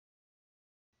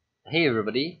Hey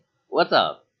everybody, what's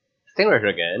up? Stingray here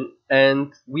again,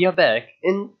 and we are back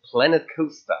in Planet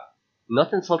Coaster.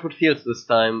 Not in Saltwood Fields this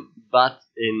time, but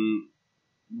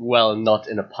not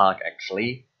in a park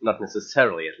actually, not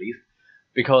necessarily at least,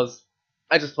 because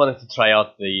I just wanted to try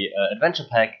out the Adventure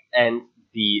Pack and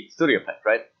the Studio Pack,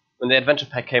 right? When the Adventure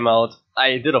Pack came out,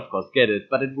 I did of course get it,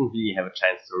 but I didn't really have a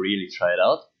chance to really try it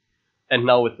out. And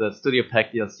now with the Studio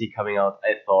Pack DLC coming out,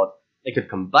 I thought I could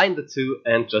combine the two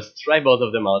and just try both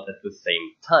of them out at the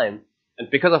same time.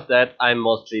 And because of that, I'm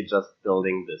mostly just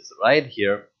building this right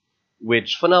here,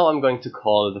 which for now I'm going to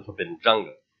call the Forbidden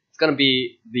Jungle. It's gonna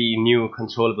be the new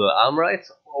controllable arm ride,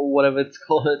 or whatever it's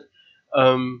called.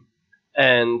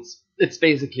 And it's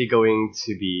basically going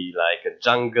to be like a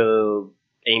jungle,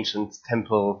 ancient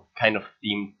temple kind of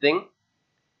themed thing.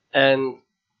 And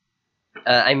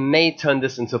I may turn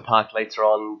this into a park later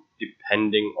on,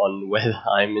 depending on whether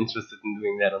I'm interested in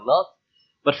doing that or not.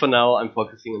 But for now, I'm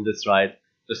focusing on this ride,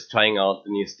 just trying out the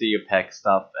new Studio Pack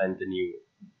stuff and the new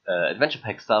Adventure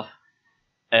Pack stuff.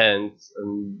 And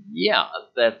yeah,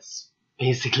 that's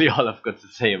basically all I've got to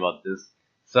say about this.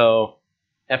 So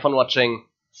have fun watching.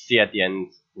 See you at the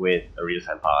end with a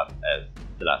real-time part as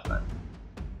the last time.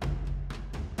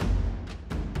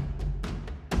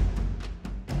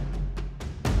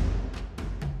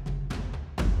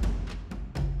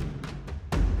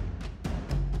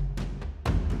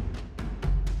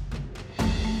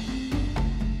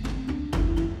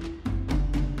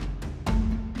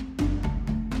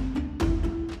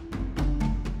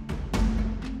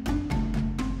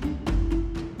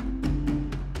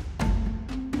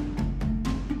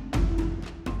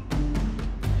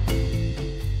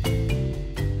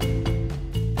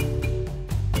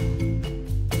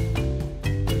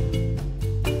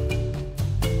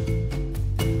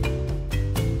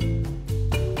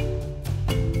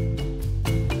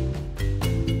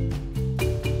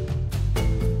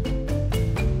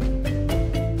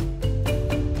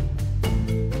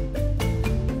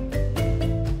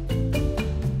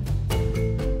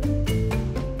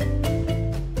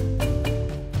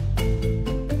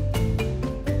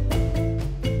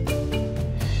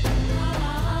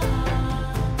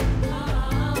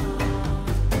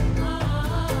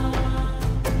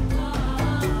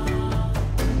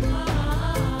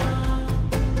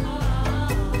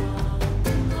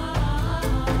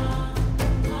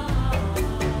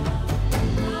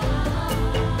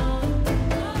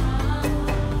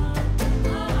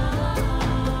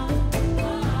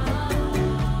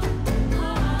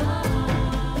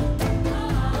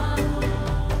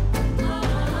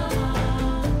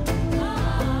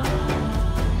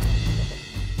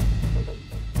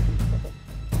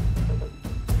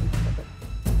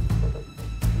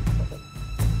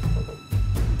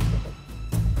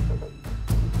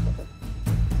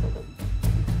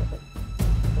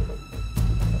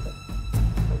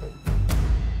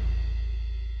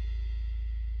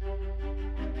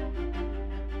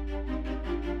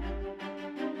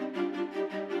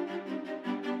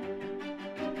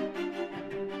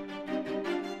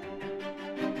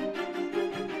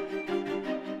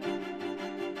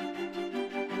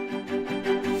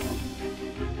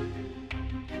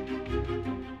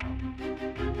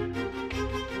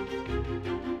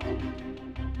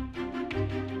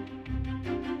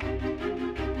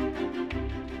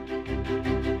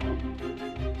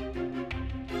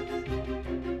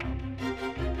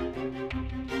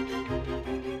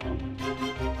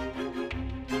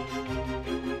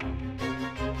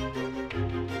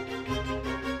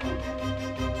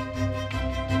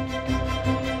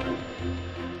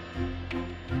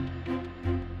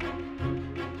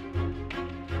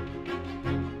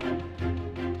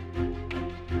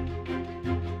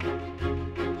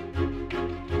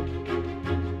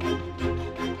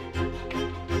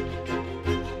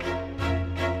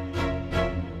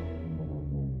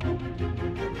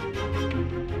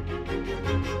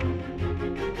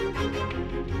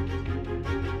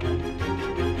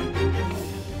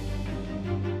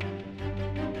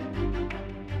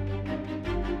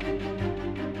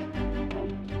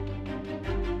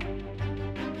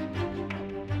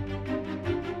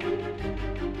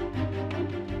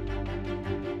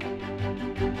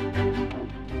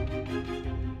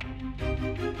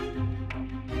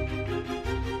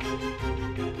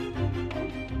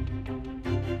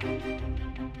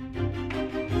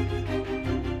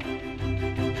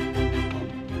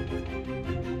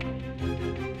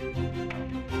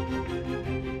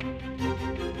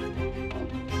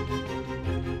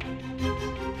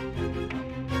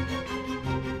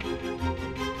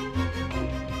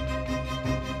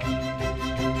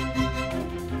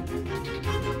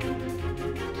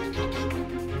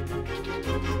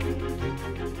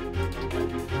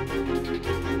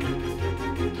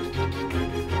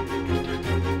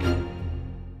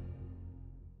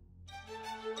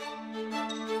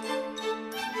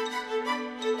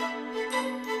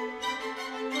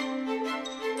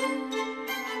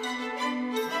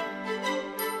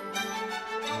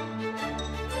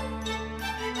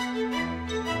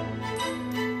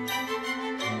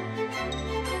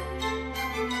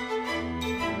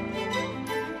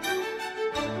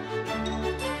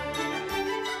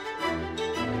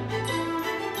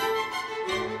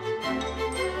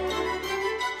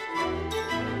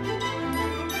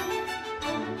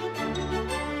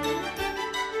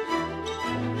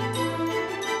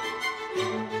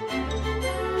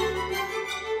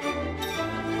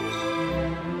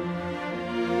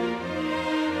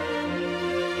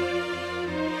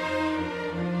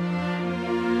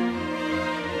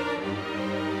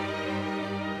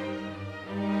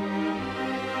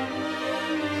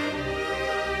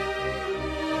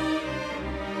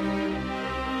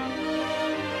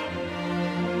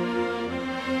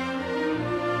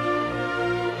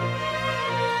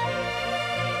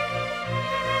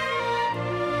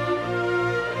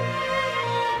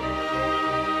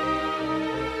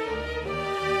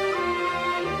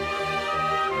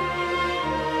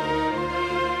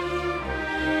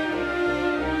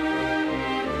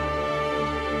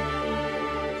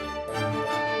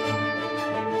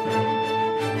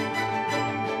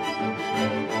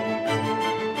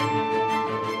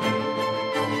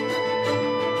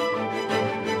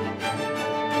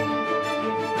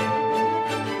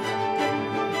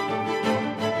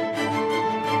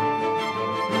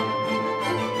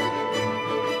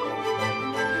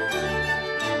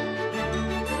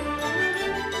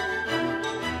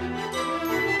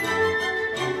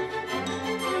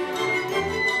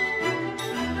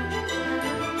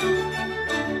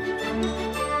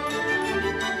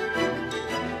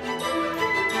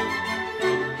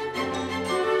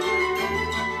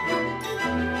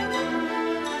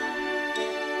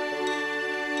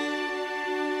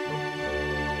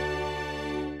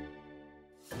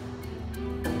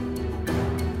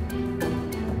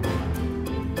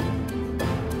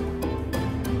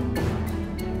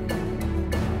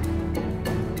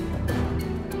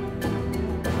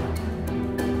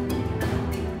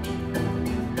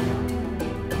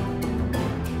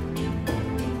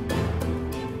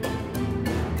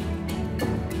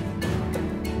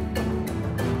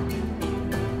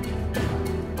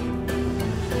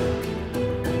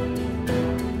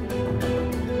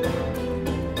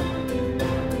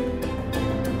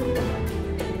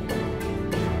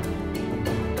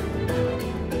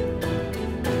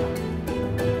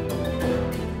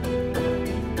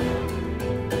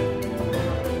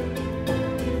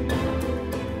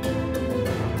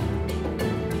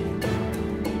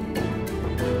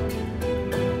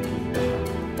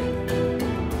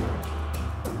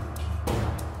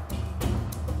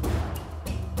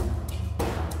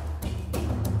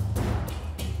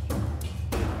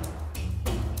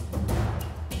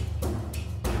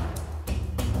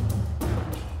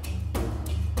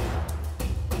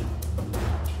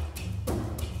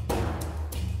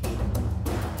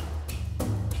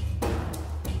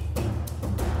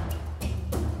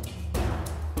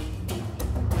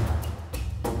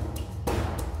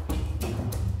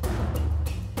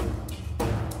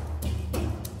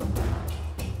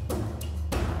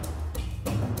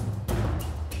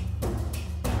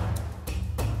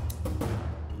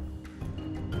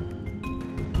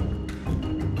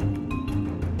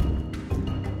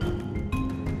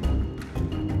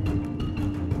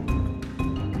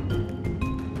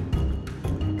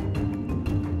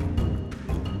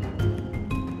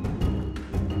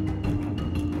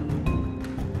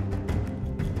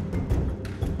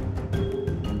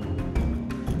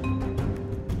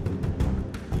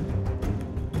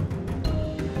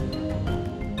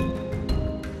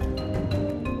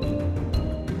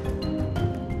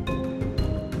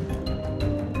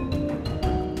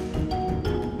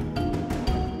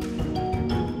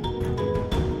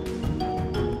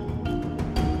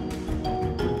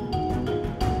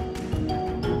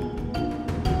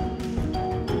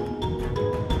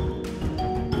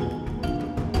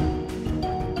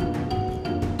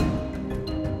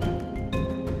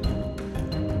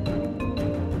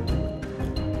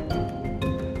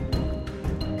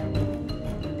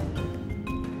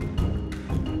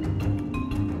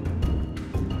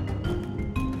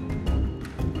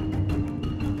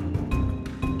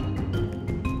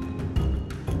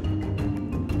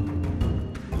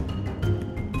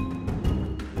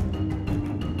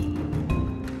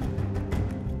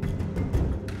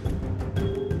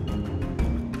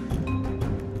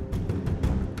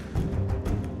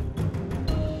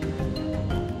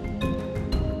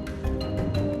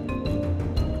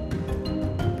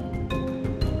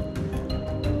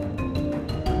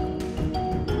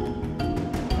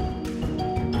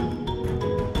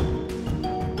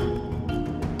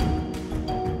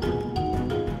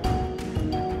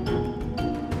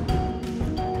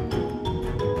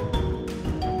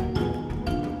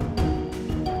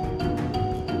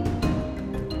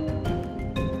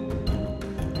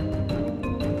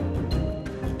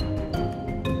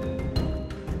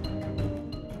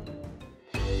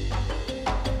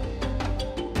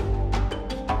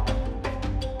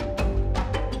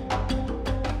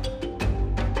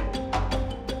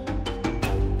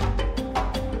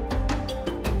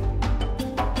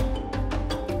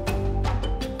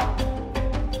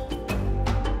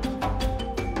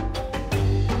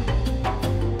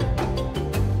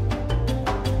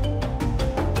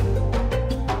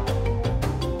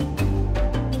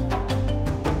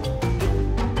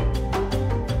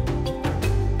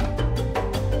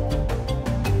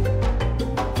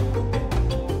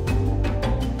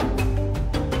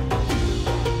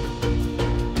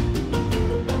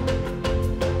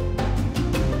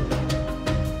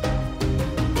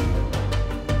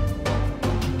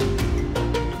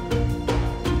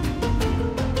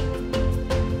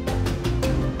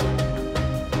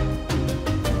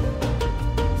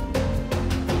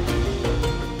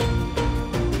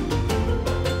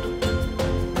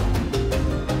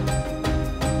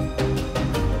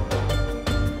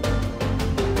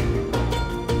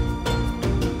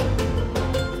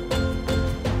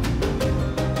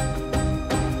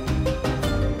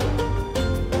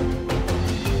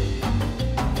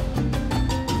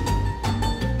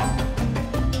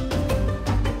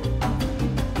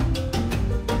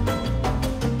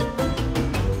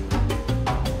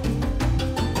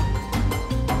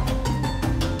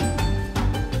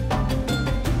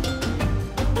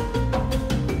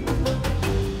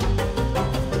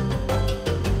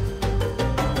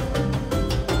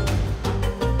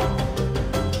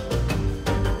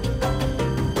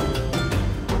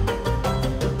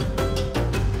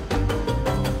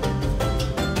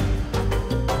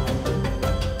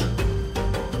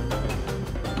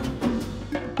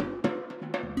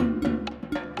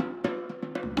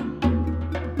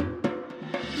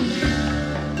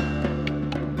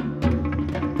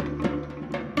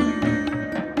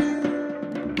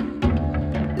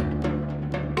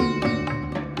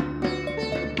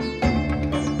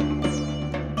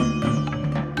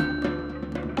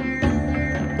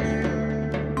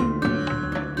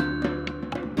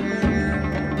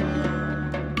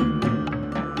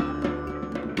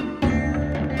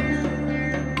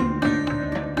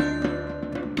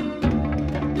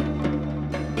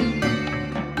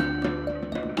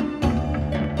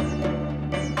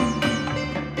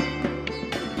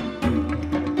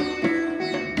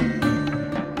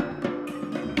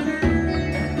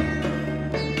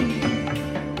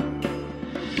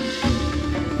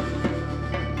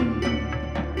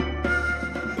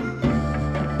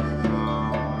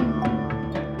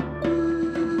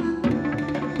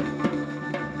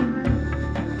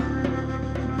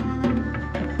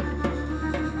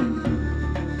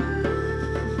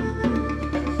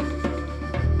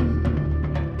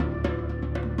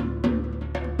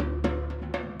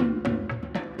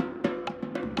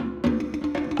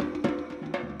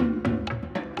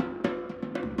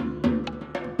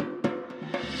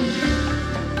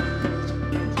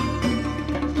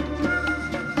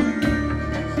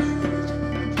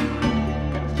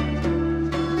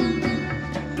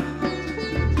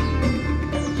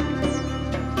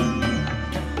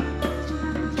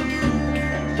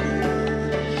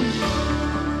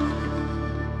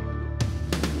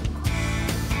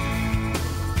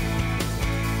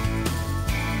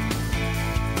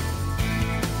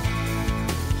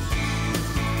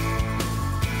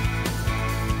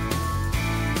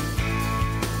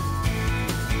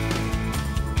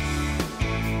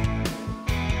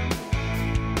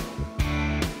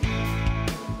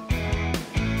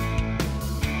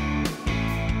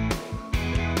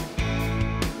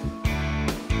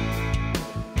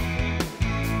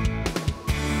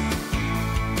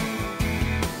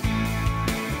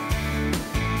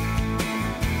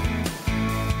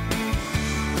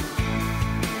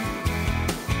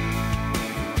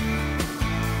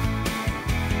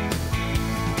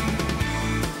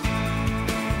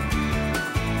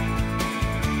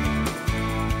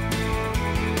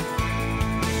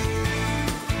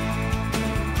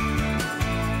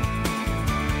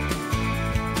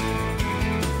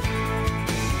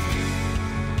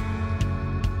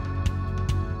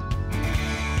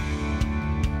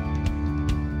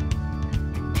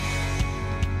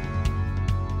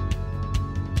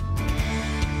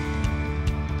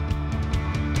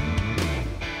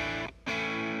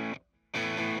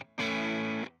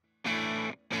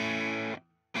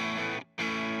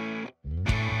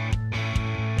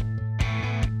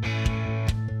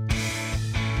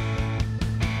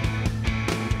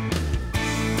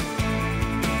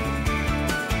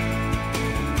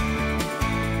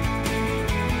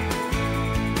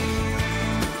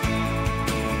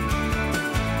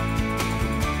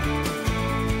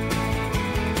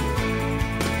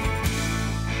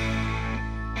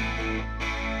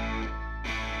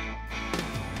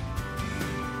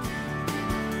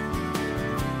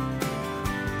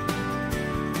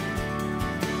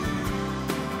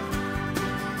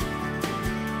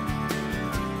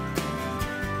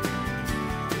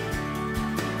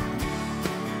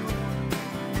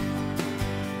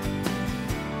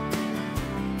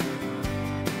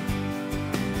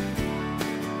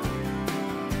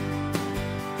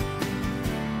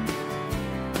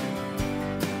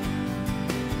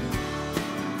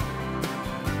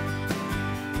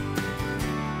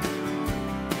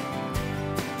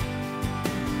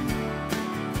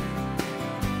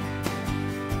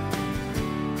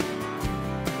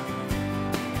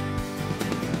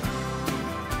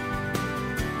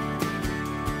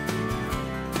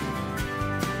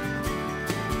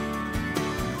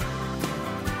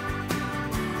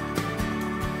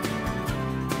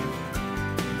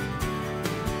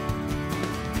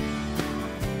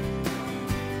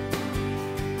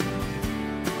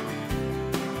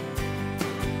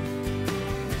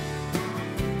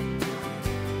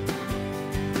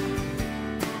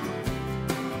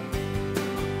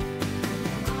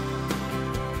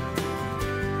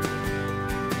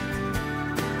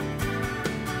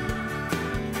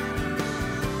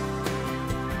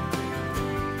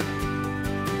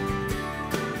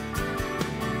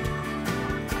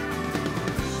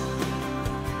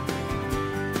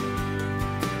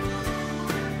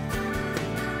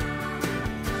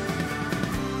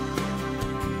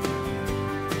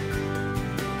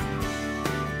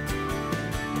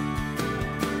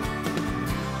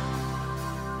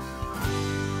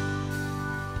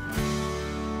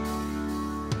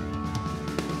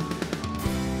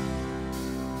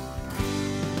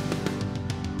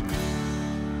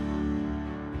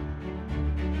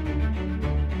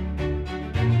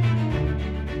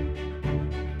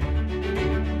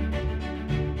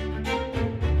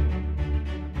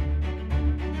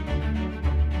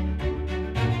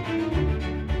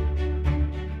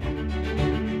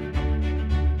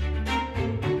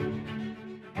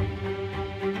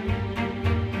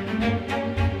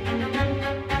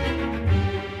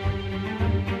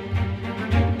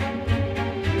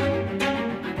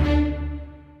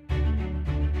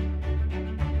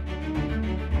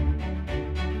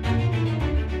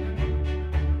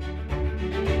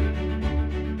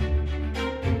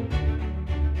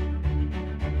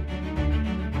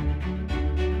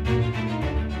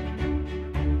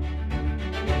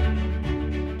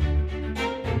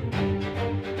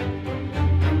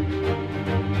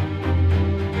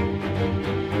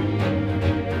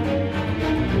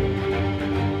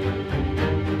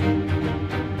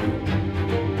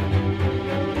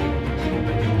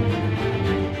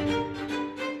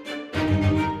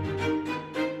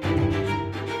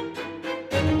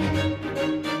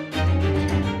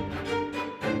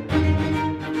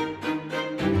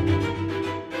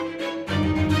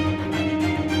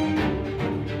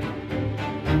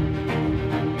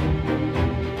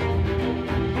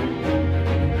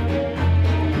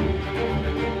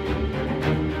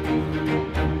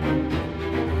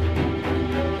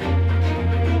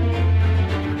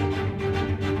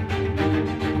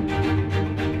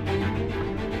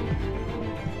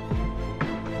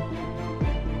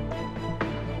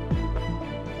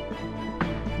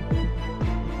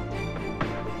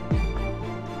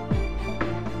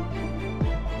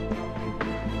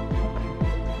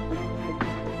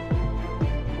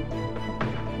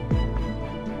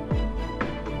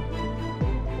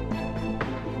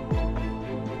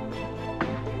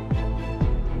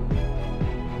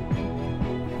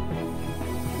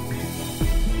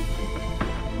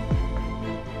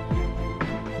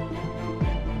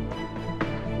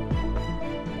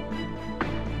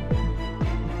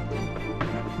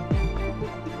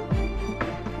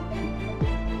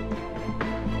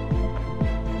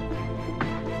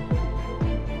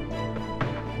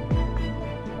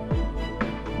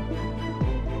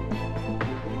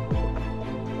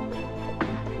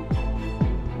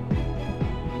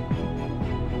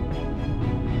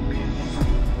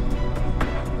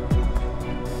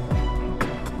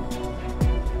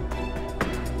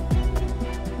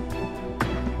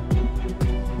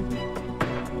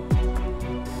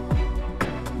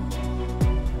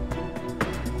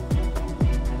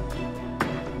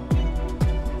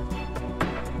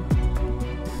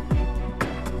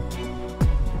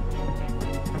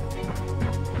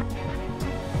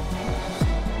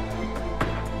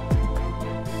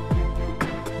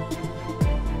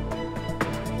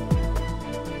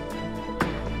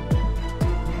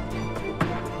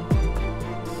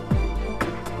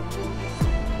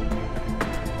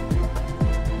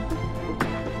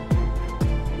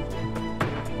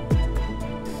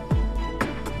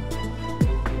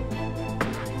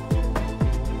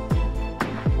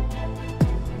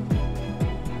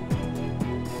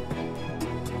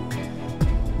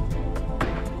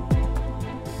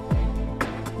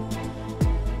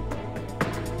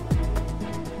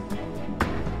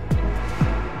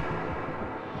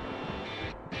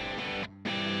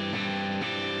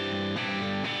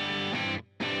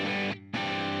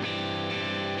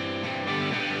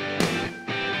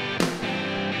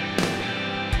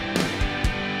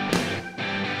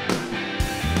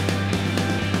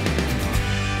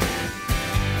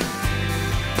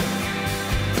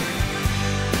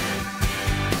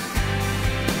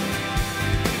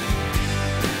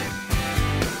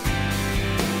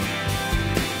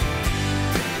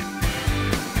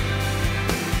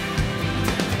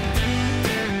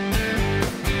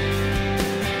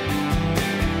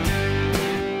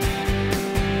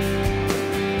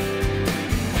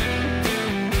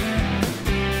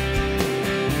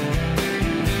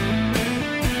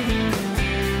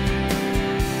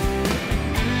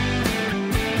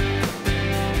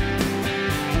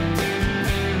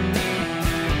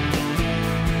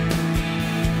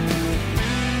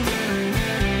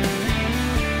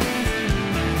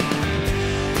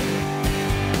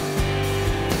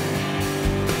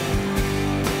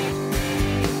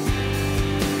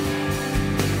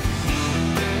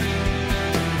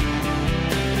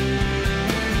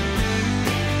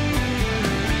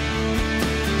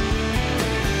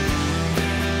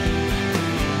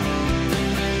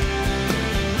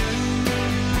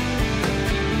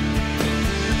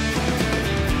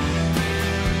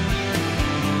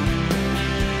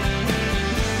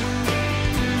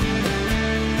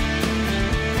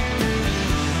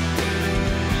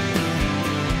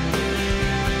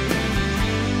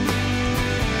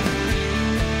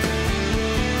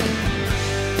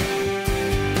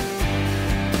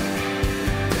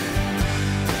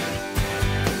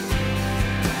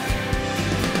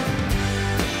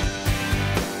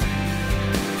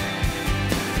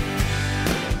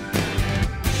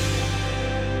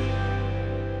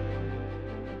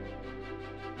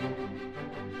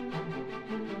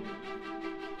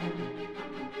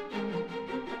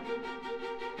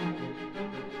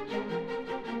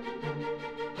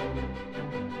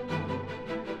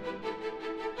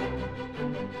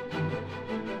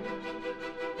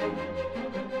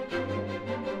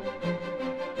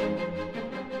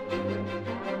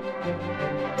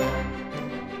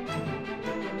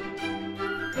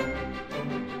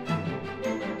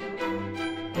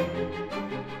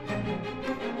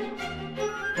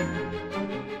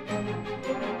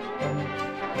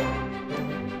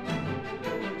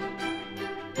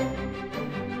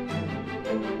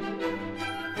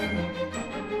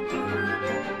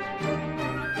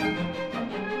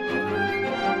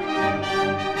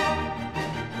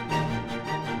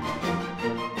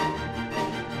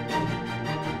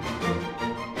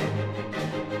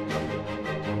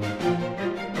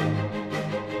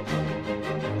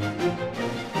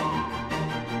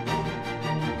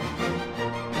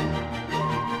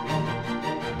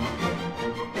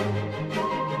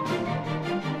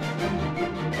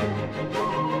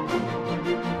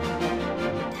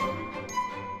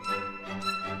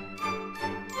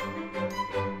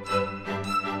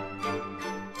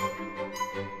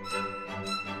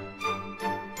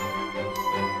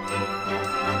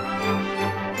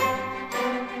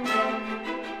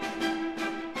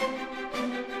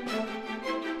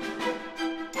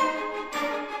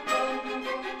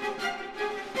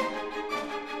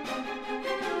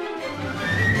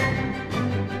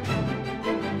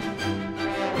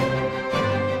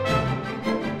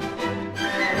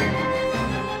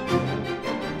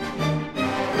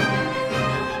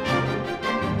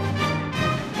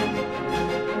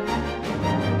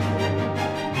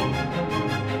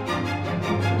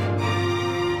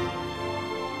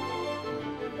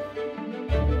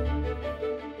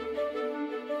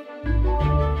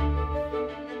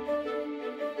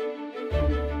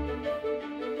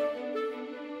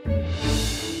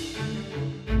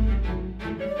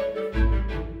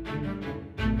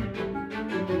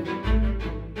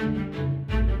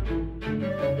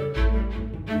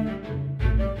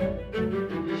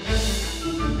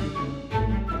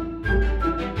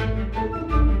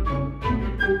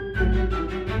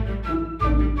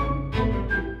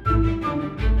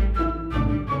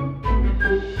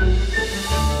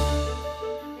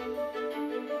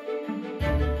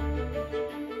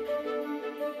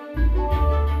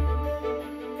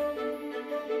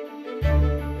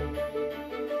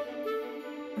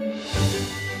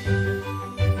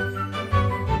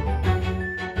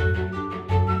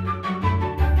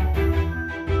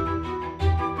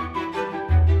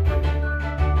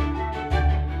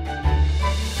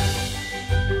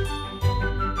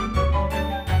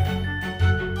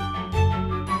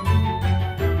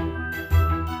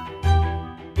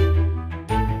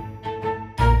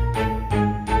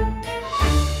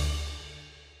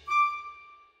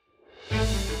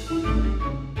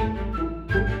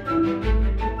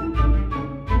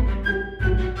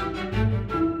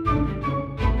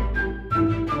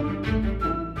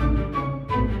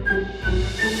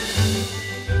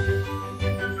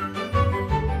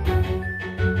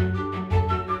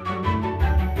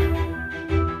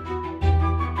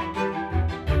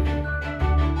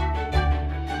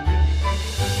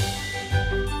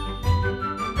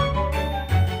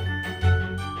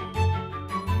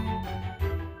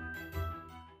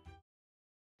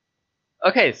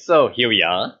 Okay, so here we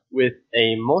are with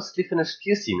a mostly finished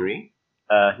view scenery.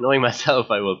 Knowing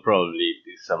myself, I will probably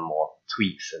do some more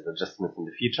tweaks and adjustments in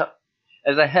the future.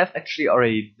 As I have actually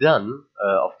already done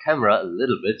off camera a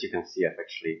little bit, you can see I've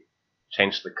actually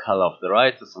changed the color of the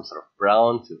ride to some sort of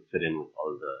brown to fit in with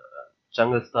all the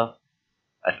jungle stuff.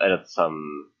 I've added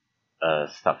some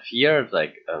stuff here,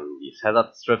 like these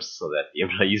hazard strips, so that the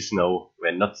employees know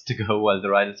where not to go while the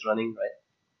ride is running, right?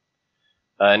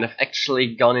 And I've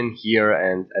actually gone in here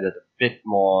and added a bit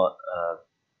more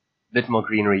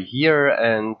greenery here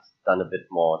and done a bit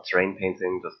more terrain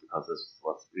painting, just because this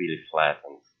was really flat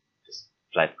and just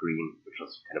flat green, which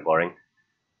was kind of boring.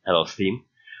 Hello, Steam.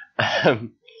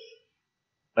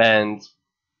 And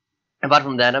apart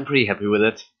from that, I'm pretty happy with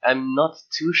it. I'm not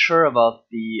too sure about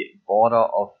the border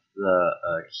of the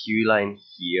queue line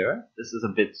here. This is a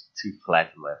bit too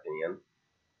flat in my opinion.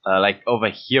 Like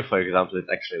over here, for example, it's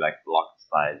actually like blocked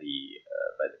by the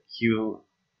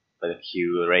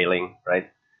queue railing, right?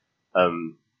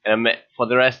 And for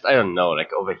the rest, I don't know.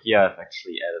 Like over here, I've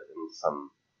actually added in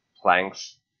some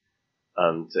planks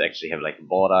to actually have like a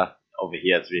border. Over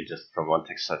here, it's really just from one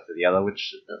texture to the other,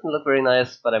 which doesn't look very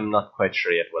nice, but I'm not quite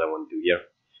sure yet what I want to do here.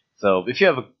 So if you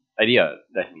have an idea,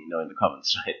 let me know in the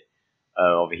comments, right?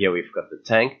 Over here, we've got the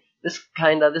tank. This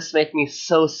made me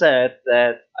so sad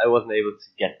that I wasn't able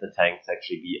to get the tank to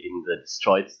actually be in the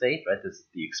destroyed state, right? This is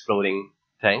the exploding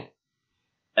tank.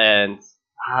 And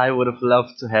I would have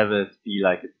loved to have it be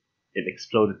like an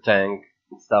exploded tank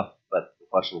and stuff, but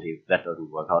unfortunately that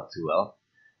doesn't work out too well.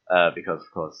 Because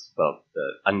of course, well,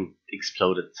 the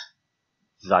unexploded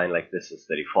design like this is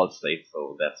the default state,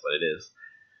 so that's what it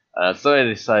is. So I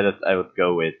decided I would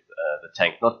go with the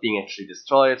tank not being actually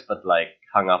destroyed, but like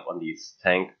hung up on these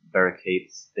tank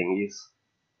barricades thingies,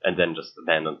 and then just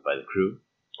abandoned by the crew,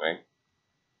 right?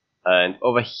 And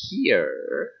over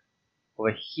here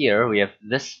we have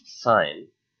this sign,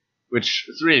 which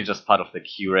is really just part of the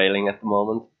queue railing at the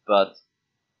moment, but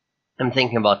I'm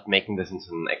thinking about making this into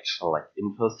an actual like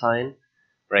info sign,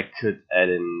 where I could add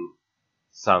in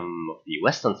some of the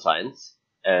Western signs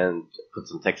and put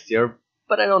some text here,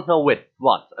 but I don't know with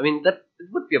what. I mean, that it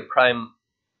would be a prime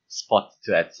spot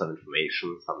to add some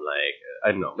information, some like,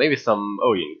 I don't know, maybe some,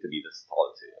 oh, you need to be this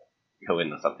tall to go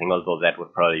in or something, although that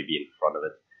would probably be in front of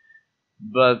it.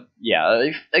 But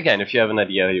yeah, if you have an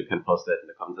idea, you can post that in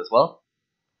the comments as well.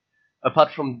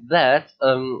 Apart from that,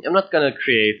 I'm not gonna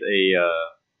create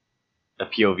a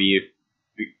POV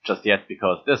just yet,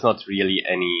 because there's not really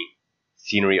any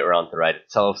scenery around the ride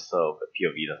itself, so a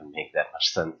POV doesn't make that much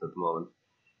sense at the moment.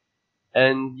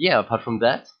 And yeah, apart from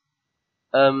that,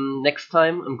 next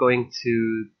time I'm going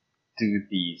to do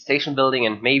the station building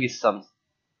and maybe some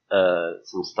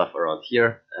stuff around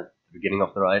here at the beginning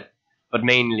of the ride, but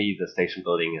mainly the station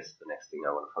building is the next thing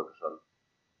I want to focus on.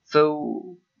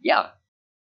 So yeah.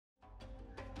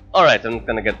 Alright, I'm not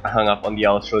gonna get hung up on the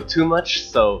outro too much,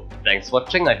 so thanks for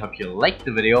watching, I hope you liked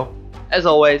the video. As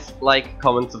always, like,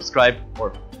 comment, subscribe,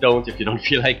 or don't if you don't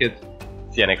feel like it.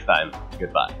 See you next time,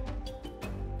 goodbye.